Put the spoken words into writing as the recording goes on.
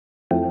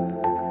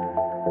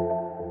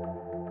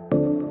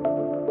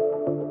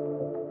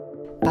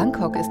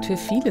Bangkok ist für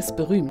vieles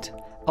berühmt.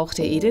 Auch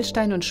der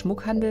Edelstein- und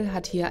Schmuckhandel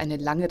hat hier eine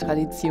lange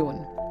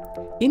Tradition.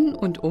 In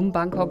und um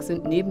Bangkok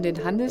sind neben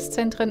den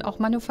Handelszentren auch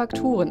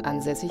Manufakturen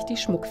ansässig, die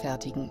Schmuck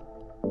fertigen.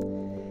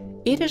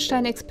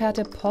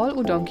 Edelsteinexperte Paul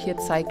Udomkiet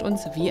zeigt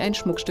uns, wie ein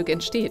Schmuckstück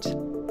entsteht.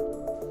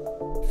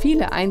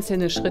 Viele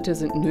einzelne Schritte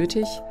sind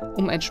nötig,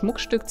 um ein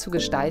Schmuckstück zu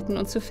gestalten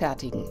und zu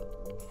fertigen.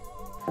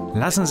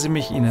 Lassen Sie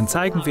mich Ihnen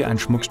zeigen, wie ein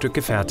Schmuckstück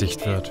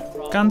gefertigt wird.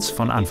 Ganz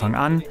von Anfang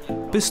an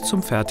bis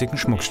zum fertigen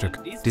Schmuckstück.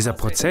 Dieser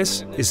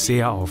Prozess ist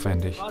sehr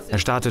aufwendig. Er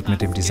startet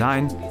mit dem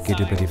Design, geht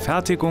über die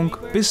Fertigung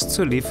bis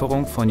zur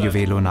Lieferung von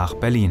Juwelo nach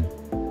Berlin.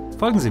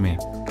 Folgen Sie mir.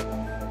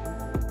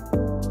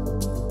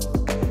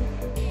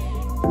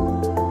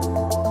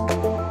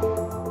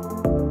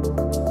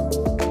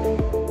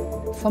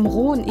 Vom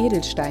rohen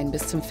Edelstein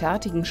bis zum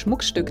fertigen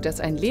Schmuckstück, das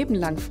ein Leben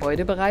lang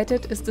Freude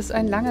bereitet, ist es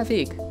ein langer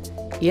Weg.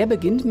 Er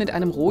beginnt mit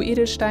einem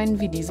Rohedelstein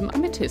wie diesem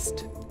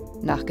Amethyst.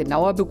 Nach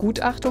genauer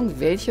Begutachtung,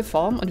 welche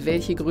Form und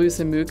welche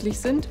Größe möglich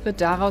sind,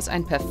 wird daraus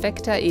ein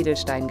perfekter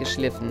Edelstein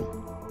geschliffen.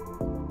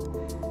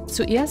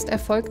 Zuerst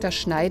erfolgt das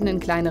Schneiden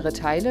in kleinere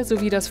Teile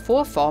sowie das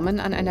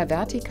Vorformen an einer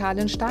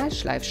vertikalen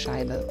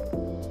Stahlschleifscheibe.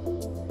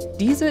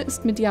 Diese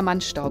ist mit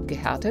Diamantstaub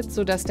gehärtet,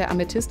 sodass der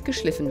Amethyst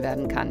geschliffen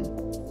werden kann.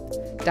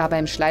 Da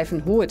beim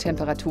Schleifen hohe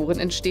Temperaturen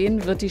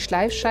entstehen, wird die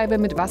Schleifscheibe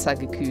mit Wasser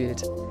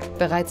gekühlt.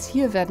 Bereits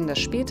hier werden das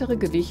spätere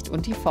Gewicht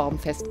und die Form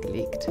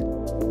festgelegt.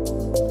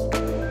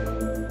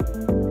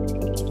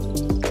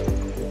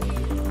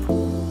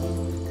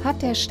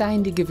 Hat der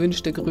Stein die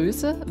gewünschte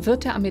Größe,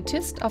 wird der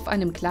Amethyst auf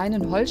einem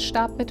kleinen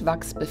Holzstab mit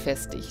Wachs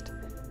befestigt.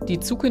 Die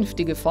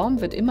zukünftige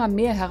Form wird immer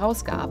mehr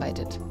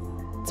herausgearbeitet.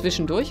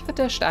 Zwischendurch wird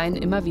der Stein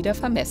immer wieder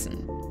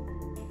vermessen.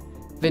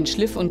 Wenn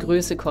Schliff und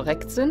Größe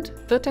korrekt sind,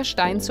 wird der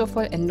Stein zur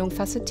Vollendung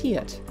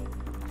facettiert.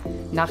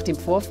 Nach dem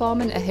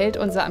Vorformen erhält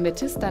unser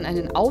Amethyst dann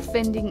einen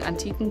aufwendigen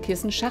antiken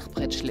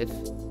Kissen-Schachbrettschliff.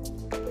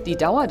 Die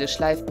Dauer des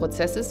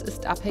Schleifprozesses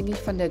ist abhängig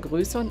von der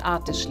Größe und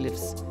Art des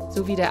Schliffs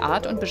sowie der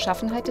Art und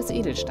Beschaffenheit des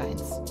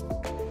Edelsteins.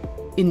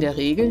 In der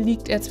Regel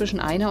liegt er zwischen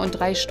 1 und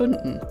 3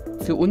 Stunden.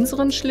 Für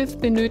unseren Schliff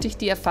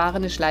benötigt die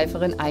erfahrene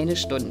Schleiferin 1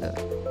 Stunde.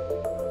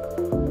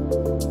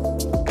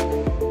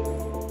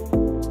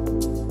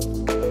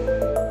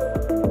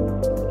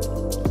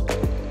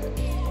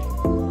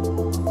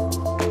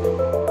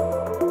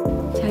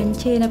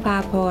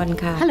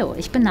 Hallo,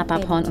 ich bin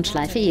Napaporn und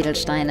schleife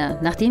Edelsteine.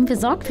 Nachdem wir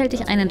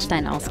sorgfältig einen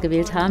Stein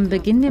ausgewählt haben,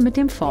 beginnen wir mit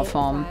dem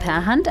Vorformen.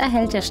 Per Hand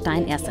erhält der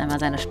Stein erst einmal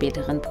seine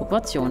späteren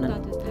Proportionen.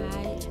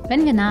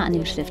 Wenn wir nah an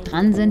dem Stift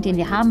dran sind, den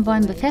wir haben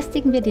wollen,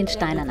 befestigen wir den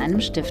Stein an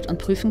einem Stift und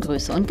prüfen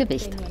Größe und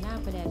Gewicht.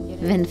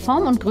 Wenn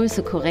Form und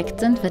Größe korrekt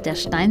sind, wird der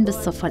Stein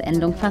bis zur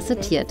Vollendung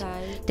facettiert.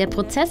 Der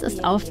Prozess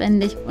ist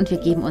aufwendig und wir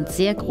geben uns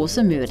sehr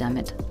große Mühe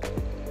damit.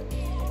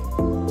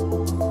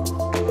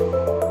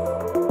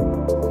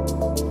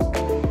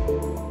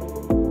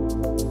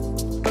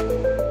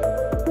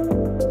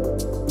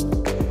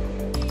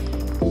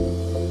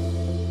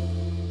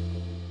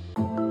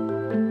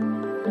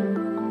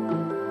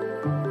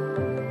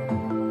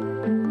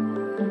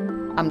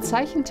 Am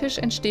Zeichentisch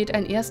entsteht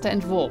ein erster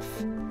Entwurf.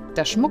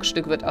 Das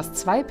Schmuckstück wird aus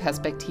 2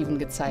 Perspektiven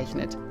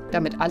gezeichnet,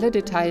 damit alle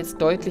Details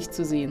deutlich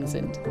zu sehen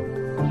sind.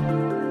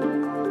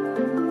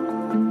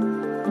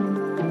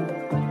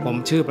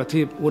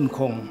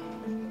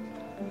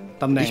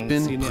 Ich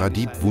bin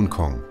Pradeep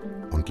Wunkong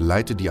und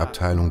leite die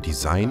Abteilung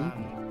Design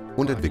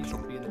und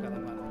Entwicklung.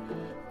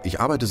 Ich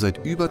arbeite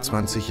seit über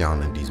 20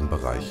 Jahren in diesem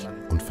Bereich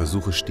und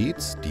versuche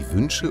stets, die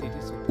Wünsche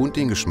und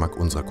den Geschmack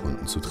unserer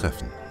Kunden zu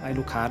treffen.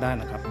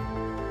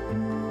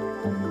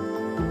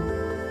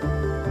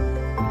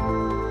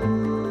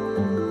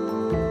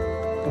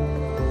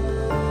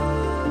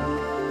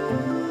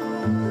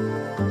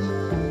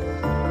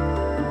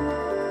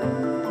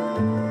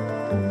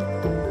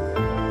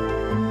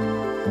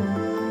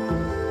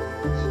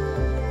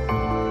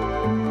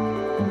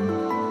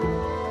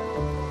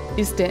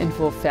 Ist der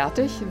Entwurf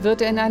fertig,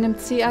 wird er in einem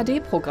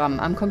CAD-Programm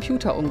am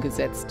Computer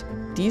umgesetzt.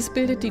 Dies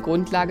bildet die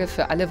Grundlage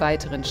für alle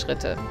weiteren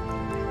Schritte.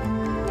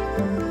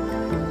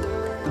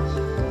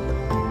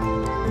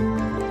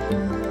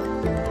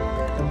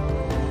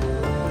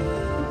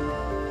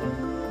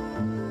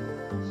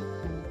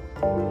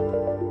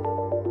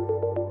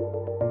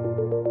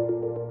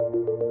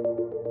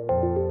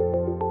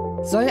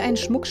 Soll ein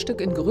Schmuckstück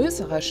in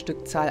größerer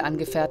Stückzahl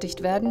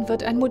angefertigt werden,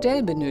 wird ein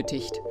Modell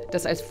benötigt,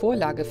 das als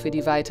Vorlage für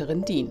die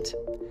weiteren dient.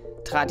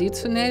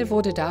 Traditionell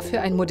wurde dafür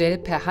ein Modell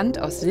per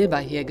Hand aus Silber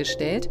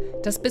hergestellt,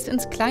 das bis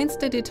ins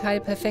kleinste Detail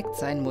perfekt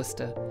sein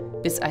musste.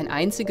 Bis ein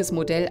einziges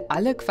Modell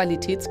alle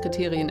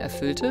Qualitätskriterien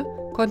erfüllte,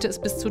 konnte es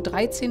bis zu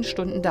 13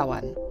 Stunden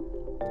dauern.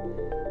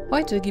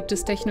 Heute gibt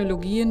es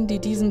Technologien, die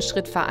diesen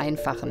Schritt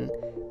vereinfachen.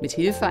 Mit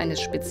Hilfe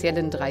eines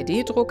speziellen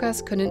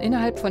 3D-Druckers können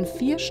innerhalb von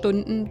 4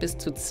 Stunden bis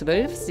zu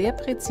 12 sehr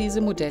präzise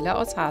Modelle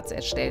aus Harz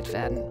erstellt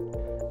werden.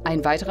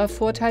 Ein weiterer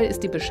Vorteil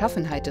ist die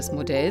Beschaffenheit des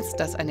Modells,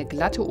 das eine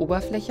glatte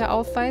Oberfläche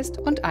aufweist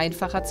und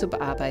einfacher zu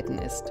bearbeiten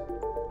ist.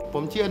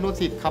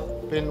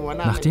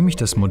 Nachdem ich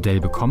das Modell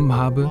bekommen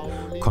habe,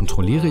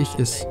 kontrolliere ich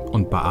es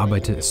und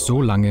bearbeite es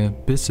so lange,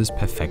 bis es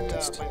perfekt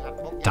ist.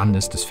 Dann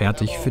ist es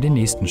fertig für den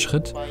nächsten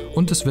Schritt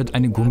und es wird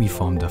eine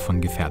Gummiform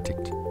davon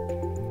gefertigt.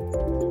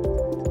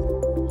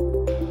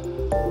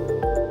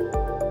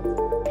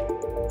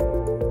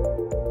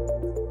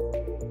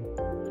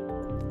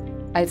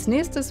 Als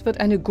nächstes wird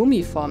eine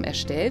Gummiform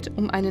erstellt,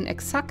 um einen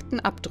exakten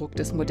Abdruck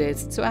des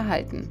Modells zu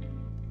erhalten.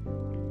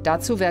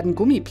 Dazu werden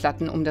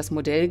Gummiplatten um das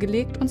Modell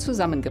gelegt und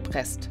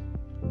zusammengepresst.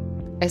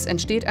 Es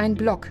entsteht ein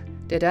Block,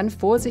 der dann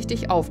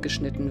vorsichtig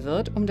aufgeschnitten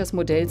wird, um das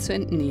Modell zu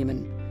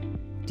entnehmen.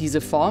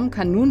 Diese Form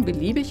kann nun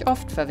beliebig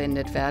oft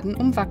verwendet werden,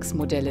 um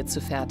Wachsmodelle zu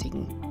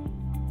fertigen.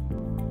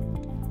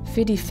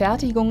 Für die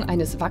Fertigung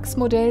eines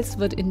Wachsmodells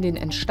wird in den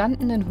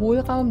entstandenen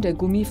Hohlraum der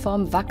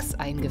Gummiform Wachs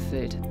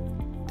eingefüllt.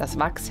 Das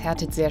Wachs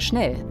härtet sehr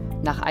schnell.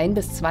 Nach 1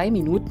 bis 2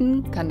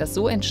 Minuten kann das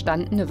so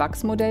entstandene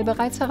Wachsmodell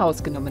bereits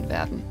herausgenommen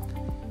werden.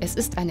 Es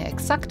ist eine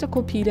exakte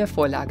Kopie der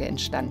Vorlage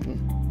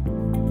entstanden.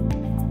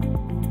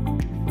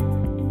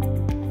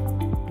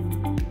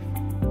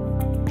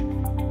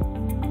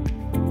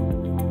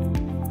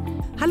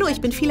 Hallo,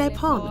 ich bin Vielen,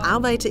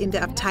 arbeite in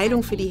der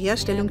Abteilung für die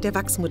Herstellung der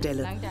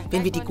Wachsmodelle.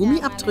 Wenn wir die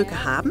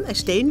Gummiabdrücke haben,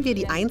 erstellen wir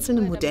die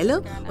einzelnen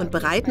Modelle und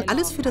bereiten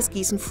alles für das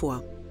Gießen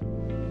vor.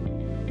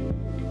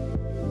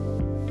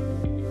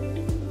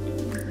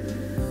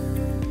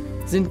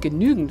 Sind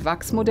genügend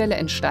Wachsmodelle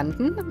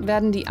entstanden,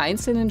 werden die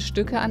einzelnen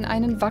Stücke an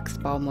einen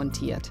Wachsbaum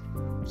montiert.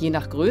 Je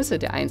nach Größe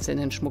der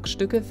einzelnen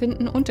Schmuckstücke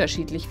finden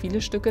unterschiedlich viele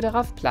Stücke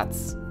darauf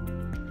Platz.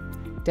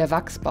 Der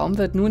Wachsbaum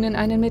wird nun in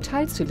einen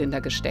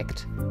Metallzylinder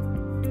gesteckt.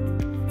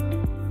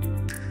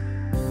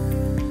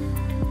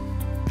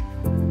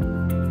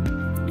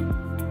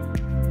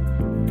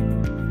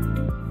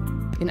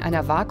 In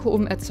einer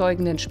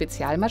vakuumerzeugenden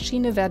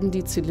Spezialmaschine werden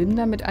die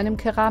Zylinder mit einem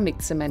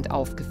Keramikzement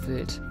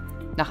aufgefüllt.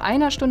 Nach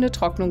 1 Stunde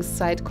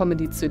Trocknungszeit kommen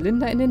die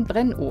Zylinder in den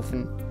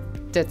Brennofen.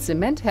 Der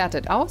Zement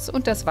härtet aus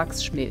und das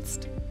Wachs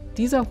schmilzt.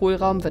 Dieser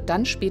Hohlraum wird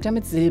dann später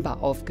mit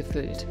Silber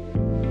aufgefüllt.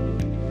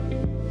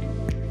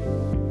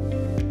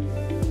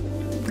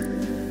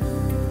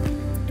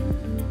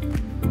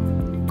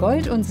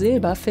 Gold und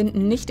Silber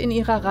finden nicht in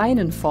ihrer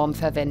reinen Form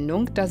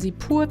Verwendung, da sie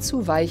pur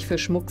zu weich für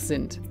Schmuck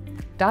sind.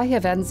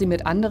 Daher werden sie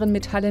mit anderen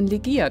Metallen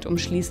legiert, um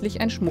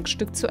schließlich ein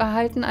Schmuckstück zu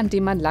erhalten, an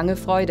dem man lange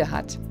Freude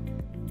hat.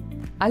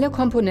 Alle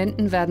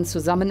Komponenten werden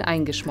zusammen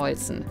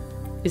eingeschmolzen.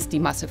 Ist die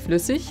Masse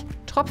flüssig,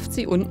 tropft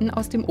sie unten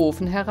aus dem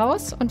Ofen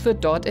heraus und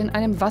wird dort in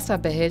einem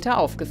Wasserbehälter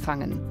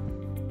aufgefangen.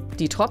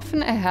 Die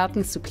Tropfen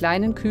erhärten zu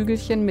kleinen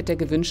Kügelchen mit der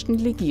gewünschten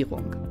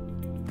Legierung.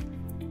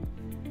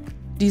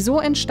 Die so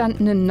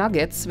entstandenen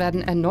Nuggets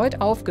werden erneut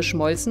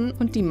aufgeschmolzen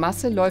und die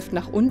Masse läuft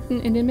nach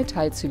unten in den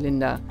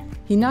Metallzylinder,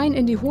 hinein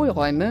in die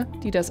Hohlräume,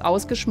 die das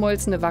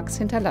ausgeschmolzene Wachs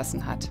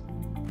hinterlassen hat.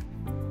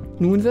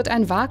 Nun wird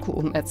ein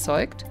Vakuum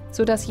erzeugt,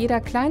 sodass jeder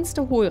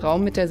kleinste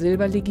Hohlraum mit der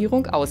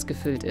Silberlegierung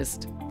ausgefüllt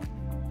ist.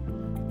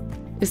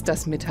 Ist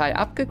das Metall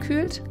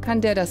abgekühlt,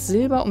 kann der das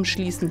Silber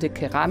umschließende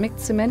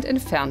Keramikzement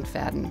entfernt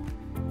werden.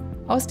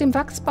 Aus dem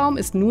Wachsbaum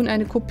ist nun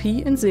eine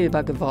Kopie in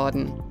Silber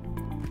geworden.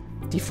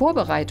 Die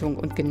Vorbereitung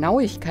und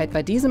Genauigkeit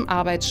bei diesem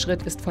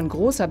Arbeitsschritt ist von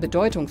großer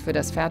Bedeutung für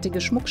das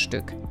fertige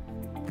Schmuckstück.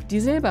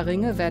 Die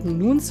Silberringe werden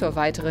nun zur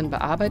weiteren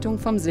Bearbeitung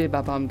vom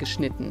Silberbaum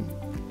geschnitten.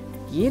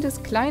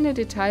 Jedes kleine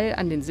Detail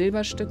an den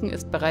Silberstücken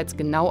ist bereits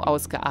genau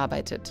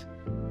ausgearbeitet.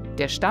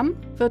 Der Stamm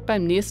wird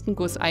beim nächsten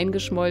Guss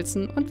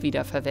eingeschmolzen und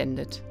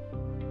wiederverwendet.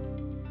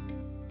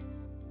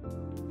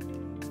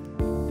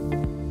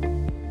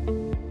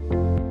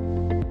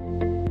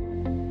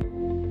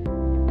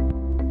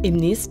 Im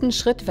nächsten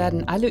Schritt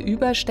werden alle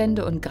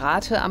Überstände und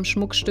Grate am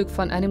Schmuckstück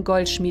von einem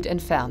Goldschmied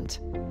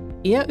entfernt.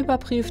 Er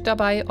überprüft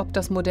dabei, ob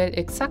das Modell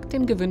exakt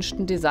dem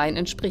gewünschten Design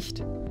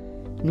entspricht.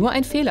 Nur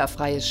ein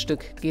fehlerfreies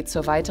Stück geht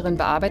zur weiteren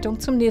Bearbeitung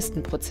zum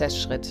nächsten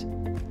Prozessschritt.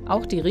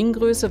 Auch die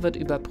Ringgröße wird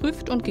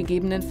überprüft und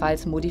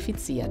gegebenenfalls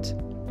modifiziert.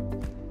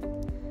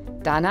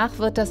 Danach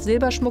wird das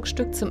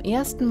Silberschmuckstück zum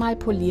ersten Mal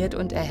poliert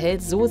und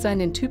erhält so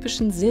seinen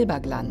typischen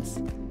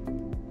Silberglanz.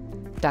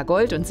 Da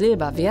Gold und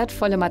Silber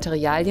wertvolle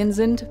Materialien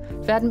sind,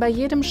 werden bei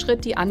jedem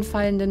Schritt die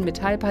anfallenden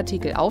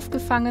Metallpartikel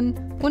aufgefangen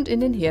und in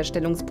den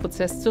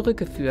Herstellungsprozess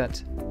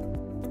zurückgeführt.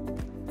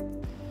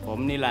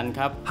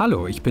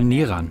 Hallo, ich bin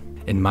Niran.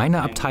 In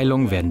meiner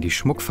Abteilung werden die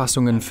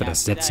Schmuckfassungen für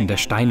das Setzen der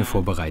Steine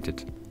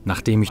vorbereitet.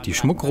 Nachdem ich die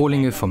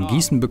Schmuckrohlinge vom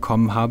Gießen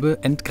bekommen habe,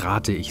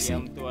 entgrate ich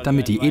sie,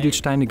 damit die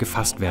Edelsteine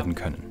gefasst werden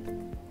können.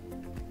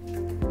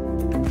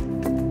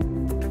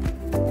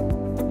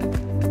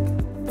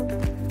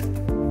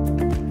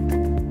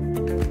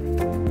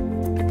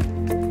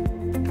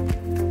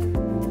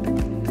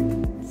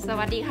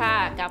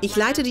 Ich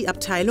leite die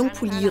Abteilung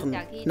Polieren.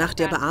 Nach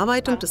der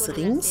Bearbeitung des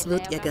Rings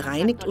wird er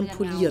gereinigt und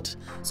poliert,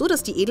 so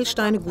dass die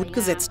Edelsteine gut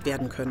gesetzt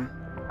werden können.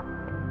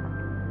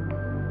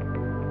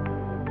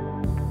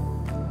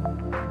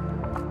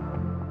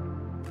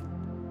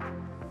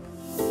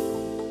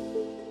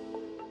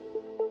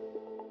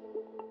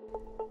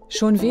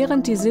 Schon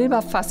während die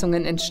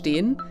Silberfassungen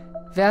entstehen,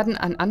 werden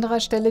an anderer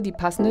Stelle die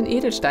passenden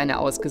Edelsteine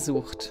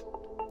ausgesucht.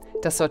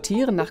 Das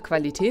Sortieren nach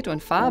Qualität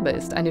und Farbe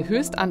ist eine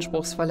höchst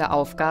anspruchsvolle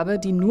Aufgabe,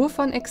 die nur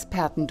von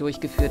Experten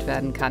durchgeführt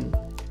werden kann.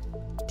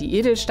 Die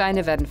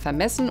Edelsteine werden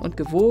vermessen und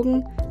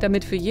gewogen,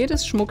 damit für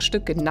jedes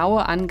Schmuckstück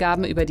genaue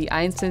Angaben über die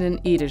einzelnen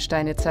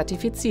Edelsteine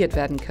zertifiziert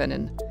werden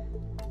können.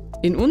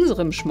 In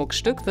unserem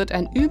Schmuckstück wird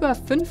ein über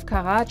 5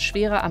 Karat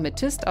schwerer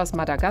Amethyst aus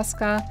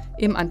Madagaskar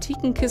im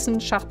antiken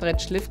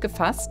Kissen-Schachbrettschliff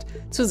gefasst,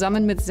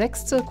 zusammen mit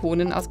 6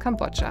 Zirkonen aus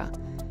Kambodscha.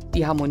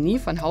 Die Harmonie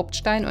von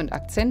Hauptstein und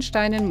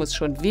Akzentsteinen muss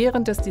schon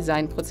während des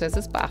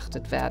Designprozesses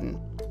beachtet werden.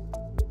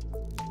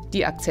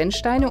 Die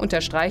Akzentsteine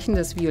unterstreichen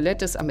das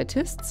Violett des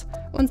Amethysts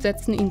und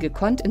setzen ihn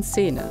gekonnt in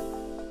Szene.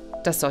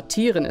 Das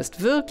Sortieren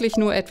ist wirklich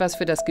nur etwas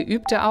für das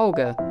geübte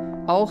Auge.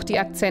 Auch die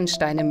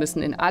Akzentsteine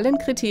müssen in allen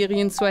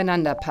Kriterien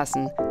zueinander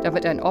passen,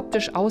 damit ein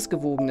optisch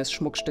ausgewogenes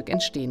Schmuckstück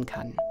entstehen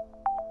kann.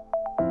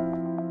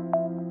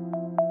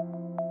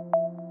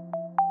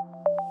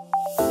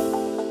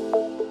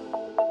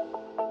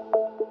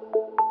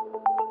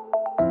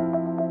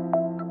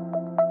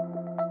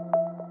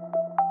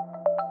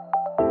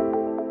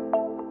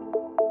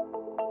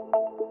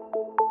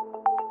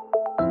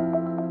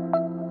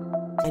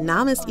 Mein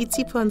Name ist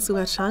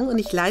Suachang und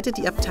ich leite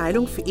die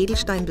Abteilung für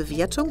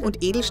Edelsteinbewertung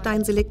und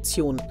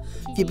Edelsteinselektion.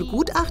 Wir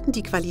begutachten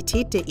die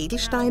Qualität der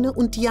Edelsteine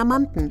und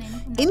Diamanten,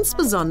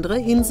 insbesondere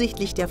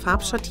hinsichtlich der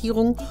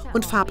Farbschattierung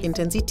und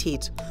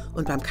Farbintensität.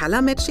 Und beim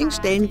Color Matching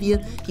stellen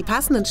wir die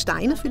passenden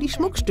Steine für die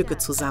Schmuckstücke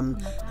zusammen.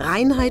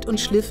 Reinheit und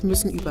Schliff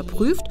müssen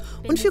überprüft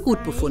und für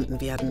gut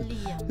befunden werden.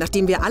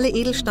 Nachdem wir alle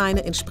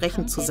Edelsteine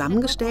entsprechend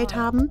zusammengestellt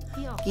haben,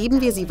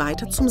 geben wir sie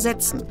weiter zum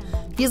Setzen.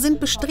 Wir sind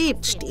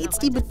bestrebt, stets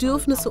die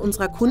Bedürfnisse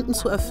unserer Kunden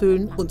zu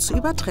erfüllen und zu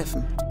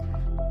übertreffen.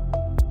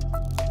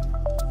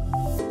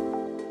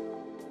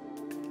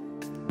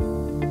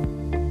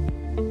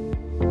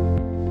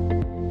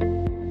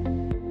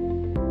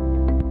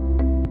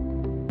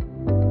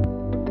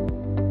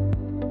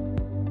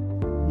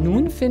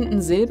 Nun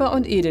finden Silber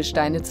und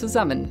Edelsteine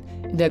zusammen.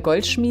 In der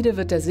Goldschmiede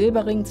wird der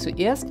Silberring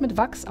zuerst mit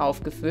Wachs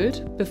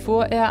aufgefüllt,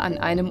 bevor er an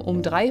einem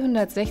um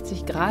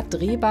 360 Grad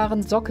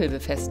drehbaren Sockel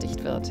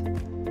befestigt wird.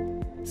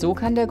 So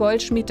kann der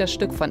Goldschmied das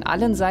Stück von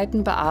allen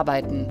Seiten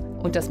bearbeiten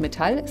und das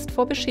Metall ist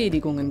vor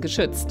Beschädigungen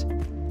geschützt.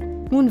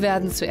 Nun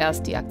werden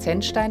zuerst die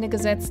Akzentsteine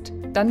gesetzt,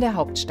 dann der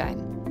Hauptstein.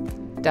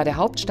 Da der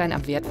Hauptstein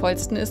am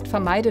wertvollsten ist,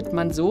 vermeidet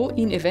man so,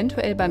 ihn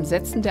eventuell beim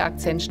Setzen der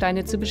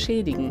Akzentsteine zu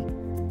beschädigen.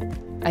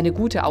 Eine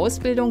gute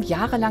Ausbildung,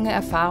 jahrelange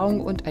Erfahrung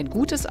und ein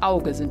gutes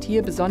Auge sind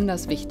hier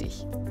besonders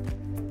wichtig.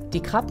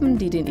 Die Krappen,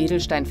 die den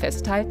Edelstein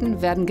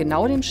festhalten, werden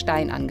genau dem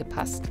Stein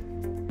angepasst.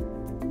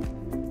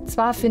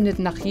 Zwar findet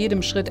nach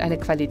jedem Schritt eine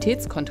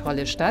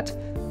Qualitätskontrolle statt,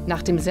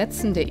 nach dem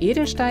Setzen der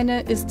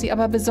Edelsteine ist sie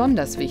aber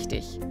besonders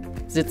wichtig.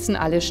 Sitzen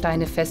alle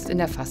Steine fest in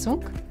der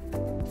Fassung?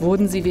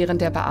 Wurden sie während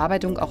der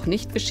Bearbeitung auch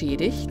nicht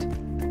beschädigt?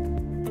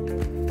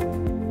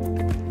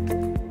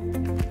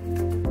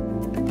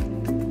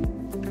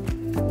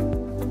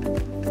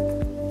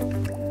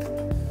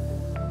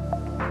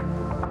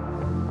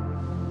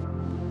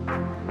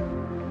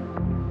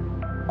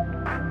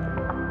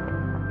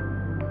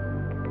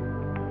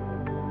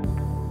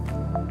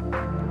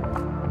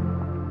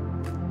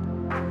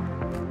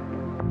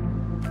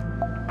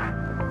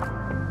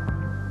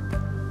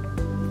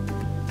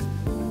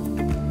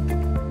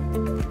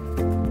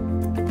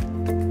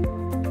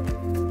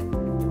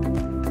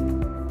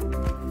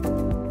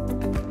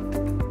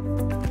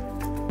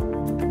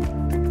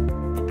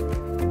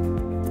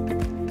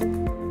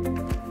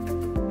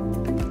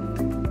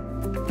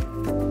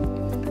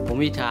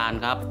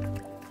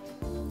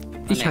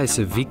 Ich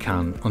heiße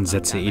Vielen und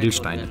setze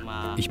Edelsteine.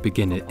 Ich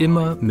beginne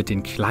immer mit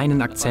den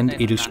kleinen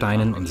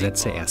Akzent-Edelsteinen und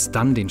setze erst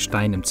dann den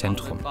Stein im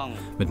Zentrum.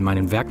 Mit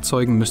meinen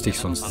Werkzeugen müsste ich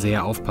sonst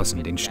sehr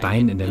aufpassen, den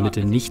Stein in der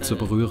Mitte nicht zu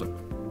berühren.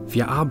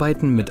 Wir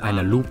arbeiten mit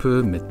einer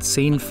Lupe mit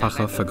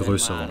 10-facher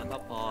Vergrößerung.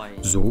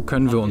 So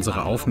können wir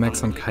unsere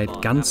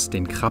Aufmerksamkeit ganz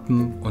den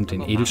Krappen und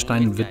den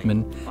Edelsteinen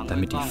widmen,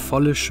 damit die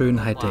volle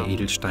Schönheit der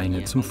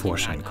Edelsteine zum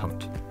Vorschein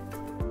kommt.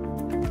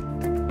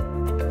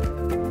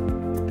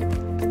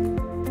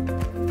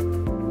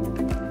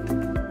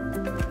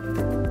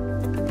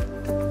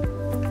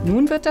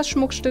 Nun wird das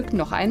Schmuckstück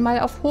noch einmal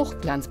auf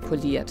Hochglanz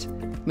poliert.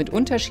 Mit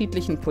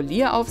unterschiedlichen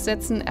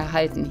Polieraufsätzen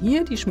erhalten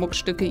hier die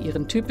Schmuckstücke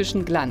ihren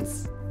typischen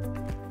Glanz.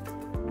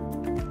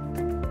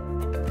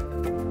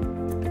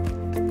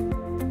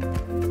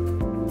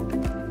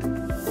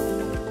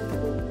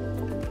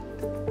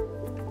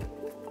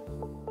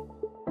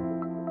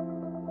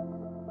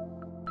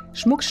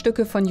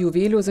 Schmuckstücke von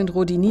Juwelo sind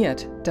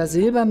rodiniert, da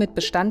Silber mit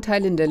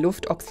Bestandteilen der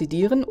Luft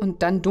oxidieren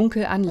und dann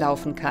dunkel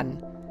anlaufen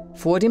kann.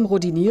 Vor dem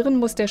Rodinieren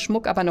muss der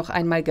Schmuck aber noch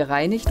einmal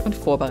gereinigt und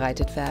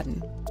vorbereitet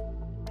werden.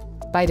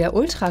 Bei der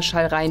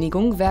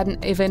Ultraschallreinigung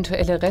werden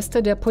eventuelle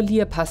Reste der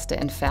Polierpaste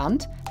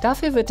entfernt.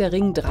 Dafür wird der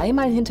Ring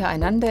 3-mal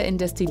hintereinander in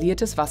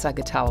destilliertes Wasser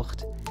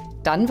getaucht.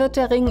 Dann wird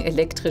der Ring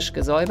elektrisch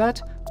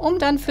gesäubert, um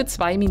dann für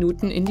 2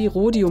 Minuten in die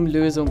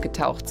Rhodiumlösung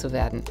getaucht zu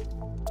werden.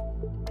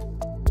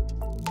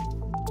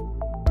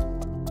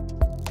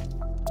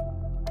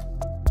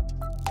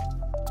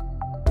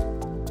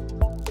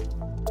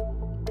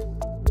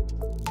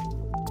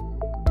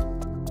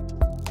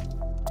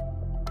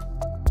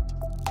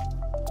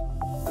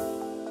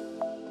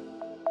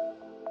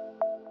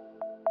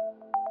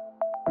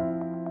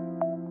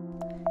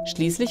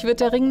 Schließlich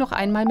wird der Ring noch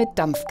einmal mit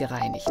Dampf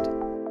gereinigt.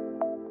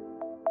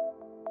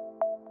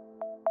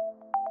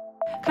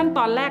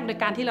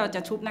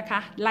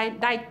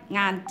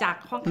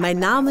 Mein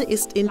Name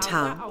ist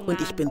entsteht und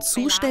ich bin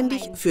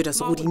zuständig für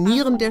das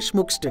Rodinieren der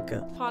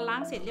Schmuckstücke.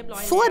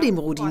 Vor dem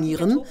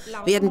Rodinieren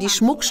werden die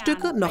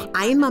Schmuckstücke noch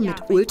einmal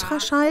mit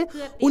Ultraschall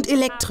und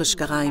elektrisch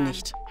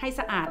gereinigt.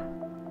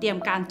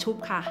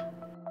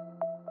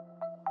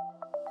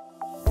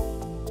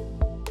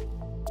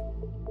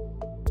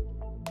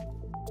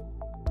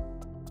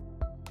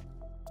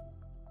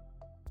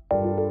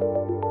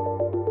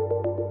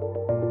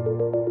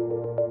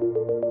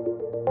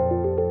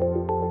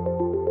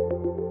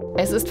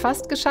 Es ist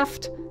fast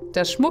geschafft.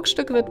 Das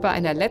Schmuckstück wird bei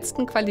einer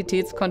letzten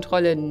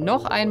Qualitätskontrolle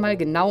noch einmal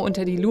genau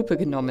unter die Lupe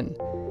genommen.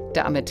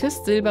 Der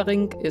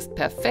Amethyst-Silberring ist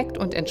perfekt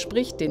und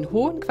entspricht den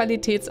hohen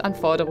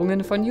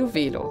Qualitätsanforderungen von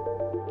Juwelo.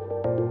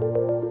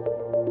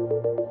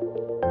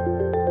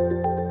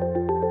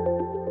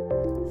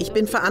 Ich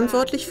bin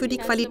verantwortlich für die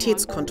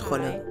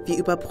Qualitätskontrolle. Wir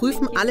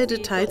überprüfen alle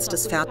Details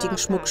des fertigen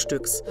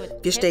Schmuckstücks.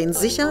 Wir stellen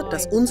sicher,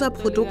 dass unser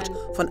Produkt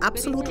von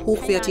absolut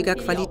hochwertiger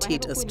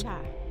Qualität ist.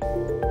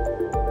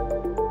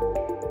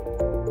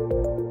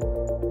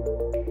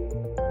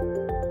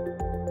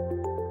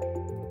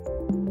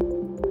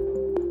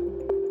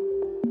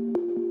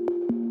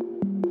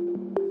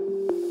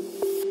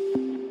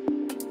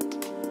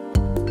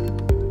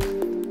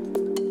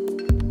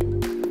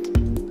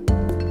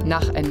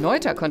 Nach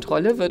erneuter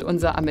Kontrolle wird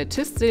unser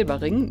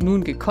Amethyst-Silberring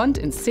nun gekonnt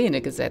in Szene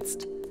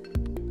gesetzt.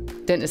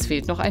 Denn es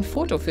fehlt noch ein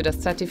Foto für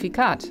das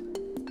Zertifikat.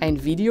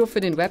 Ein Video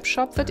für den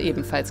Webshop wird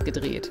ebenfalls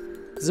gedreht.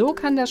 So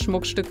kann das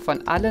Schmuckstück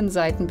von allen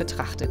Seiten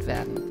betrachtet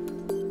werden.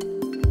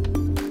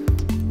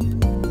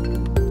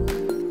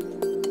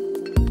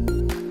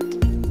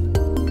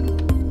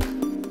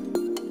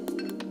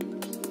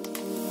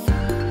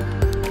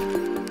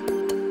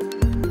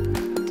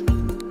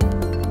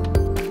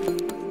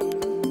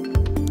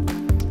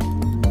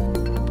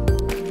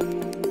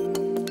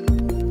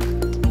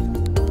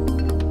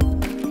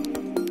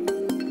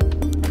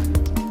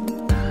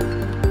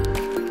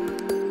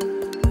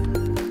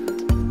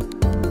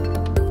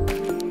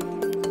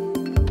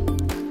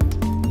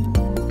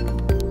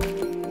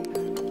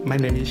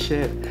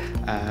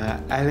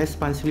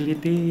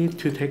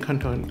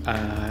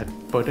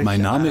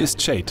 Mein Name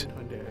ist Shade.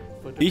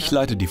 Ich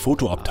leite die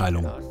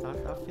Fotoabteilung.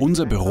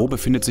 Unser Büro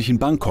befindet sich in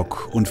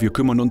Bangkok und wir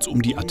kümmern uns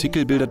um die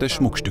Artikelbilder der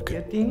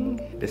Schmuckstücke.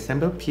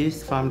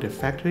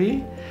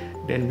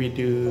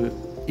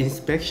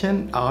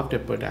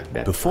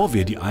 Bevor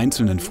wir die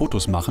einzelnen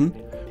Fotos machen,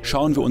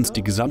 schauen wir uns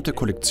die gesamte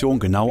Kollektion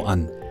genau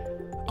an.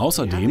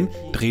 Außerdem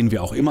drehen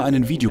wir auch immer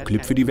einen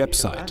Videoclip für die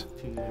Website.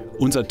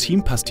 Unser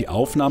Team passt die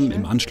Aufnahmen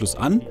im Anschluss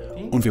an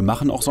und wir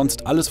machen auch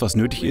sonst alles, was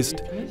nötig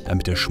ist,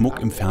 damit der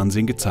Schmuck im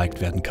Fernsehen gezeigt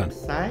werden kann.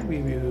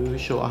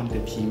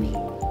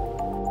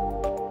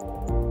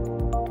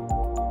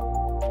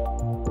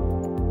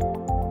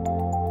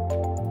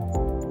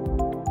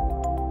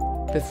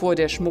 Bevor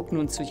der Schmuck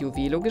nun zu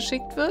Juwelo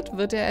geschickt wird,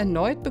 wird er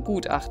erneut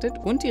begutachtet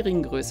und die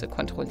Ringgröße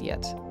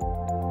kontrolliert.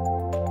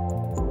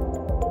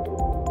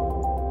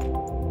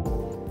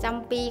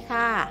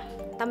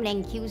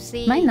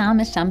 Mein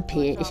Name ist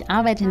Jampe. Ich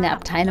arbeite in der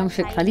Abteilung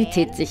für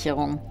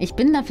Qualitätssicherung. Ich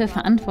bin dafür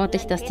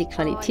verantwortlich, dass die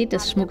Qualität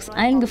des Schmucks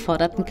allen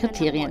geforderten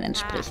Kriterien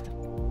entspricht.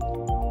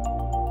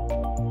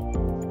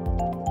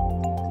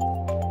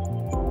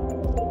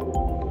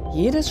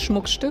 Jedes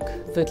Schmuckstück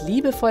wird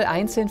liebevoll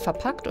einzeln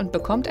verpackt und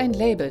bekommt ein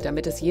Label,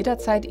 damit es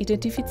jederzeit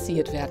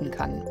identifiziert werden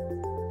kann.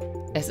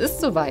 Es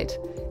ist soweit.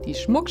 Die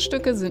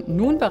Schmuckstücke sind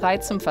nun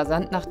bereit zum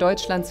Versand nach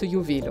Deutschland zu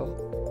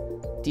Juwelo.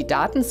 Die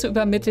Daten zu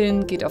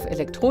übermitteln geht auf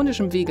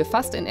elektronischem Wege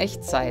fast in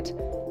Echtzeit.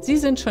 Sie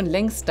sind schon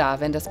längst da,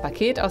 wenn das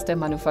Paket aus der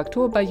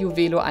Manufaktur bei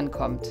Juwelo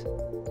ankommt.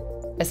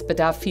 Es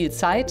bedarf viel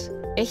Zeit,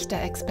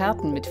 echter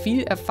Experten mit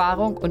viel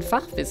Erfahrung und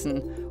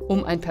Fachwissen,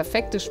 um ein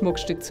perfektes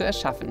Schmuckstück zu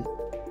erschaffen.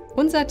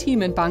 Unser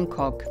Team in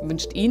Bangkok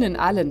wünscht Ihnen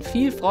allen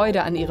viel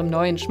Freude an Ihrem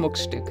neuen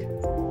Schmuckstück.